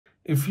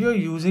If you're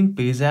using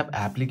Payzapp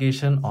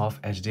application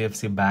of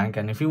HDFC Bank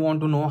and if you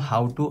want to know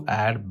how to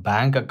add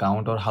bank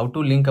account or how to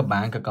link a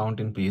bank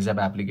account in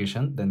Payzapp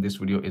application, then this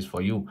video is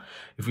for you.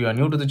 If you are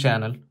new to the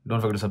channel,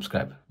 don't forget to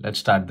subscribe. Let's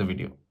start the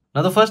video.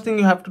 Now, the first thing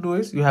you have to do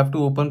is you have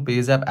to open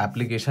Payzapp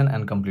application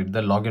and complete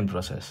the login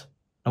process.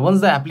 Now,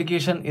 once the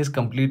application is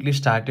completely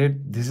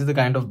started, this is the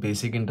kind of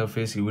basic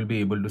interface you will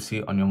be able to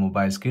see on your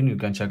mobile screen. You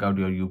can check out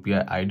your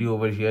UPI ID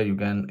over here. You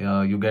can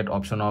you get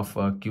option of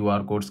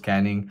QR code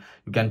scanning.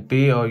 You can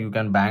pay or you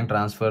can bank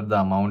transfer the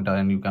amount,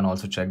 and you can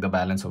also check the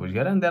balance over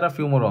here. And there are a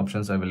few more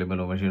options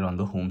available over here on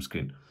the home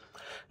screen.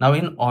 Now,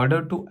 in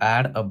order to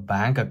add a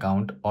bank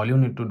account, all you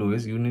need to do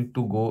is you need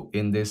to go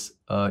in this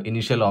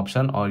initial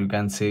option, or you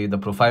can say the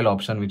profile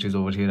option, which is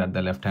over here at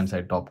the left hand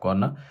side top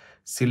corner.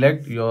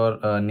 Select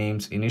your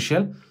name's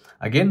initial.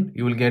 Again,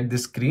 you will get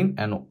this screen,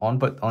 and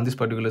on this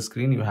particular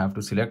screen, you have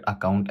to select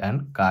account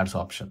and cards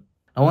option.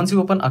 Now, once you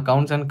open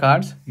accounts and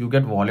cards, you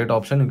get wallet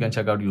option. You can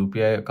check out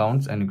UPI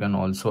accounts, and you can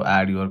also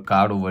add your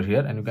card over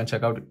here, and you can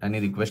check out any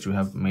request you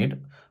have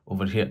made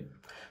over here.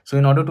 So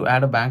in order to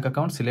add a bank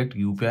account, select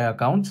UPI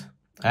accounts.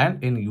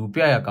 And in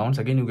UPI accounts,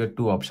 again, you get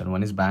two options.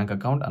 One is bank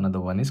account, another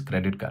one is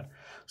credit card.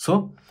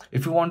 So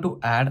if you want to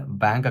add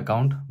bank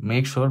account,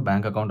 make sure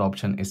bank account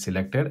option is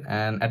selected.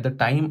 And at the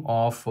time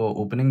of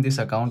opening this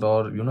account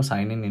or,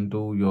 signing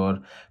into your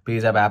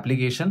Payzapp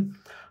application,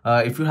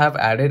 if you have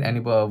added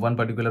any one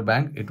particular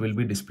bank, it will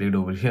be displayed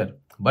over here.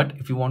 But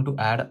if you want to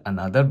add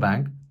another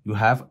bank, you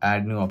have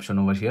add new option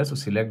over here. So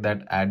select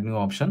that add new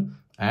option.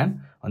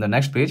 And on the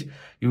next page,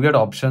 you get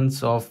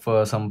options of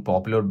some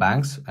popular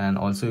banks, and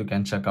also you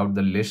can check out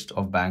the list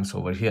of banks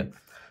over here.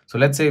 So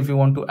let's say if you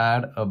want to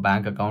add a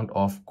bank account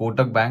of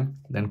Kotak Bank,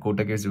 then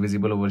Kotak is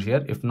visible over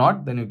here. If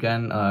not, then you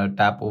can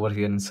tap over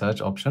here in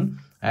search option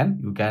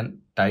and you can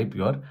type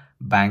your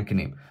bank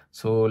name.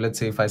 So let's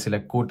say if I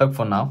select Kotak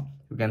for now,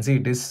 you can see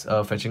it is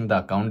fetching the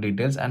account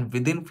details, and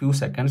within few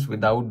seconds,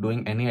 without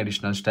doing any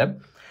additional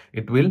step,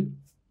 it will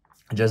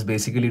just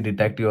basically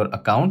detect your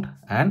account,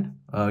 and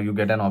you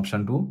get an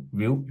option to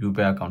view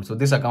UPI account. So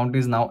this account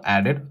is now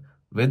added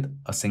with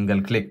a single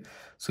click.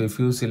 So if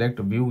you select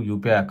view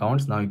UPI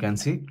accounts, now you can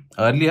see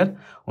earlier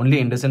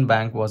only IndusInd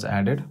Bank was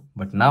added,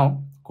 but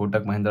now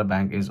Kotak Mahindra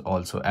Bank is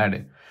also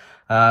added.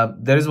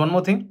 There is one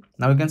more thing.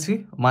 Now you can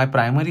see my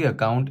primary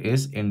account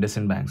is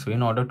IndusInd Bank. So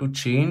in order to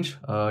change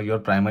your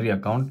primary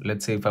account,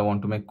 let's say if I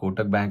want to make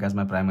Kotak Bank as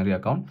my primary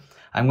account,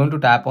 I'm going to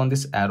tap on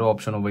this arrow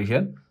option over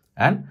here,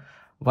 and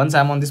once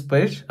I'm on this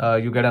page,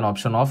 you get an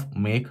option of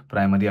make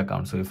primary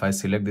account. So if I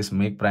select this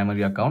make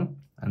primary account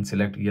and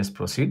select yes,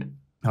 proceed,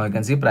 now you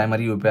can see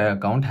primary UPI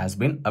account has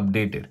been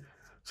updated.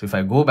 So if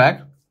I go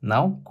back,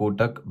 now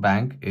Kotak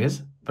Bank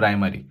is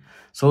primary.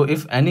 So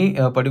if any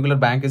particular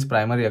bank is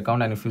primary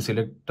account, and if you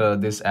select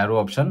this arrow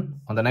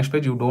option on the next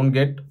page, you don't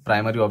get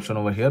primary option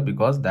over here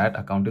because that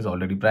account is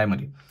already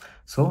primary.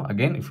 So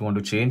again, if you want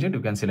to change it, you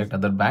can select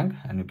other bank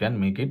and you can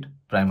make it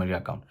primary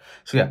account.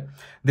 So yeah,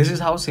 this is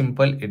how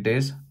simple it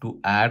is to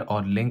add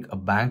or link a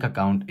bank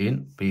account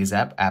in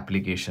Payzapp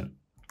application.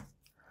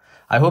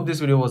 I hope this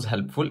video was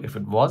helpful. If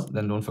it was,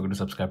 then don't forget to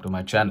subscribe to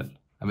my channel.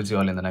 I will see you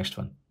all in the next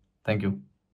one. Thank you.